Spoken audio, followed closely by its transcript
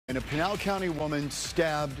And a Pinal County woman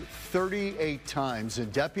stabbed 38 times,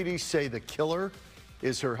 and deputies say the killer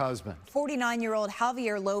is her husband. 49-year-old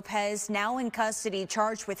Javier Lopez now in custody,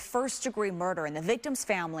 charged with first-degree murder. And the victim's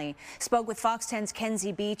family spoke with Fox 10's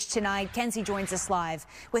Kenzie Beach tonight. Kenzie joins us live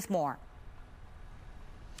with more.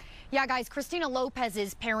 Yeah, guys, Christina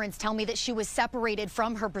Lopez's parents tell me that she was separated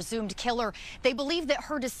from her presumed killer. They believe that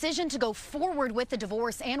her decision to go forward with the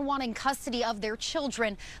divorce and wanting custody of their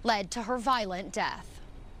children led to her violent death.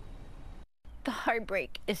 The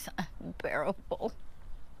heartbreak is unbearable.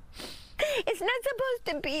 It's not supposed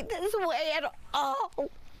to be this way at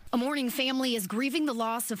all. A mourning family is grieving the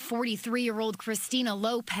loss of 43-year-old Christina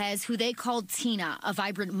Lopez, who they called Tina, a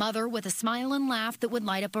vibrant mother with a smile and laugh that would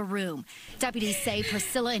light up a room. Deputies say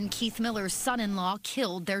Priscilla and Keith Miller's son-in-law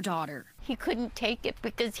killed their daughter. He couldn't take it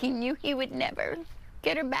because he knew he would never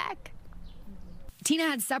get her back. Tina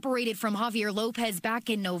had separated from Javier Lopez back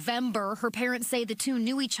in November. Her parents say the two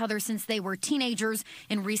knew each other since they were teenagers.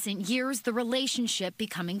 In recent years, the relationship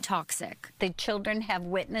becoming toxic. The children have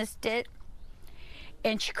witnessed it,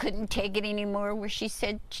 and she couldn't take it anymore, where she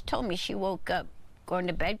told me she woke up going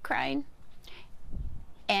to bed crying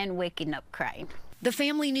and waking up crying. The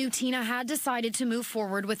family knew Tina had decided to move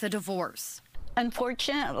forward with a divorce.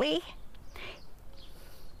 Unfortunately,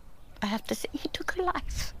 I have to say, he took her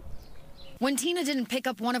life. When Tina didn't pick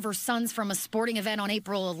up one of her sons from a sporting event on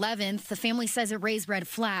April 11th, the family says it raised red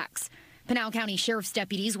flags. Pinal County Sheriff's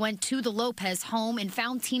deputies went to the Lopez home and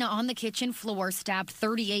found Tina on the kitchen floor, stabbed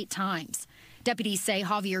 38 times. Deputies say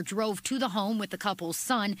Javier drove to the home with the couple's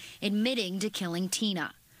son, admitting to killing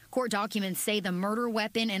Tina. Court documents say the murder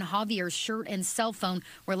weapon and Javier's shirt and cell phone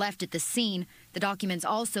were left at the scene. The documents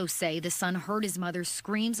also say the son heard his mother's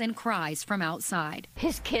screams and cries from outside.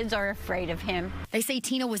 His kids are afraid of him. They say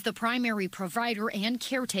Tina was the primary provider and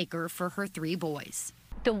caretaker for her 3 boys.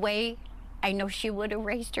 The way I know she would have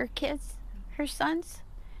raised her kids, her sons,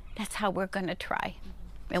 that's how we're going to try.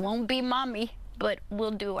 It won't be mommy, but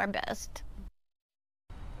we'll do our best.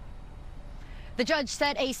 The judge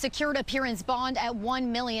set a secured appearance bond at $1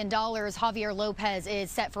 million. Javier Lopez is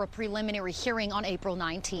set for a preliminary hearing on April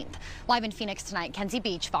 19th. Live in Phoenix tonight, Kenzie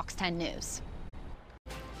Beach, Fox 10 News.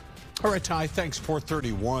 All right, Ty, thanks.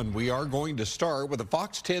 431. We are going to start with a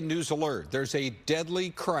Fox 10 News alert. There's a deadly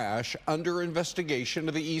crash under investigation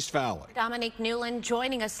in the East Valley. Dominique Newland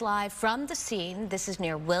joining us live from the scene. This is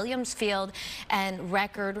near Williams Field and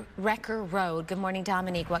Wrecker Road. Good morning,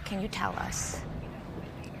 Dominique. What can you tell us?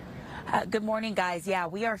 Good morning, guys. Yeah,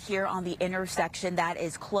 we are here on the intersection that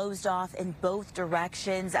is closed off in both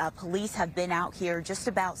directions. Police have been out here just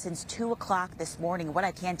about since 2 o'clock this morning. What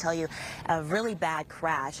I can tell you, a really bad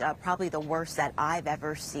crash, probably the worst that I've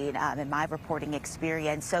ever seen in my reporting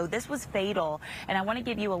experience. So this was fatal, and I want to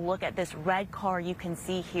give you a look at this red car you can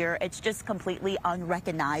see here. It's just completely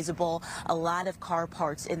unrecognizable. A lot of car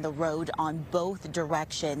parts in the road on both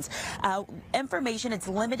directions. Information, it's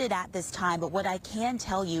limited at this time, but what I can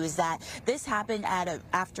tell you is that this happened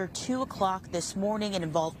after 2 o'clock this morning. It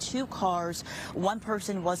involved 2 cars. One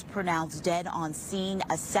person was pronounced dead on scene.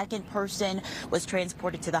 A second person was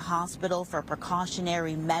transported to the hospital for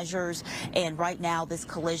precautionary measures. And right now, this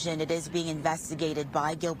collision, it is being investigated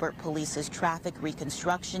by Gilbert Police's traffic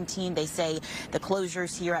reconstruction team. They say the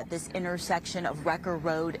closures here at this intersection of Wrecker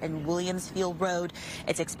Road and Williamsfield Road,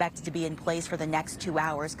 it's expected to be in place for the next 2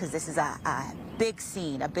 hours because this is a big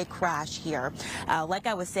scene, a big crash here. Like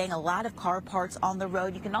I was saying, a lot of car parts on the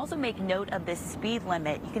road. You can also make note of this speed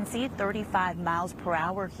limit. You can see 35 miles per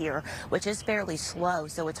hour here, which is fairly slow.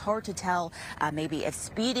 So it's hard to tell maybe if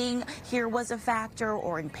speeding here was a factor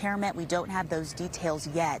or impairment. We don't have those details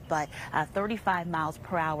yet, but 35 miles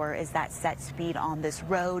per hour is that set speed on this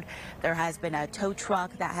road. There has been a tow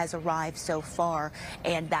truck that has arrived so far,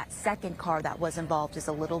 and that second car that was involved is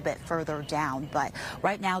a little bit further down. But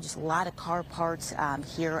right now, just a lot of car parts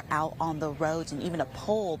here out on the roads, and even a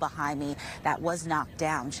pole behind me that was knocked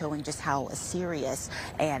down, showing just how serious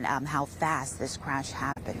and how fast this crash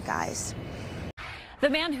happened, guys. The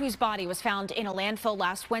man whose body was found in a landfill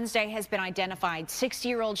last Wednesday has been identified.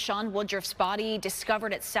 60-year-old Sean Woodruff's body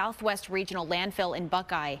discovered at Southwest Regional Landfill in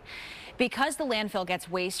Buckeye. Because the landfill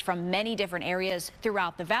gets waste from many different areas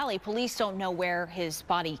throughout the valley, police don't know where his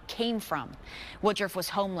body came from. Woodruff was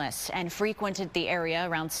homeless and frequented the area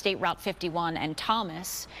around State Route 51 and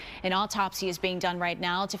Thomas. An autopsy is being done right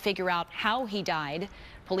now to figure out how he died.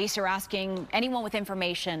 Police are asking anyone with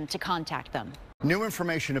information to contact them. New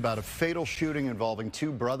information about a fatal shooting involving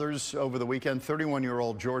 2 brothers over the weekend.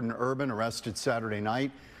 31-year-old Jordan Urban arrested Saturday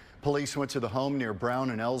night. Police went to the home near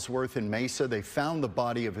Brown and Ellsworth in Mesa. They found the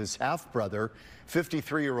body of his half-brother,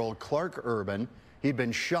 53-year-old Clark Urban. He'd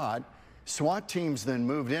been shot. SWAT teams then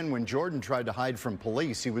moved in when Jordan tried to hide from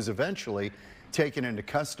police. He was eventually taken into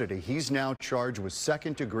custody. He's now charged with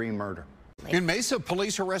second-degree murder. In Mesa,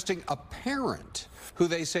 police arresting a parent who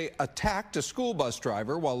they say attacked a school bus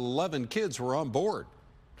driver while 11 kids were on board.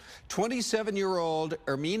 27-year-old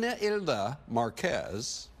Hermina Hilda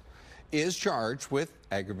Marquez is charged with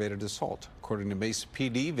aggravated assault. According to Mesa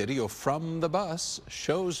PD, video from the bus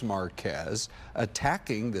shows Marquez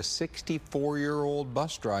attacking the 64-year-old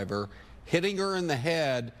bus driver, hitting her in the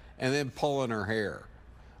head and then pulling her hair.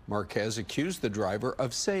 Marquez accused the driver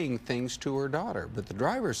of saying things to her daughter, but the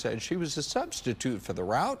driver said she was a substitute for the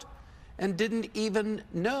route and didn't even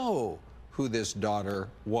know who this daughter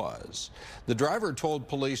was. The driver told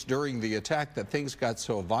police during the attack that things got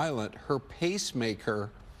so violent, her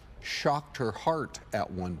pacemaker shocked her heart at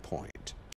one point.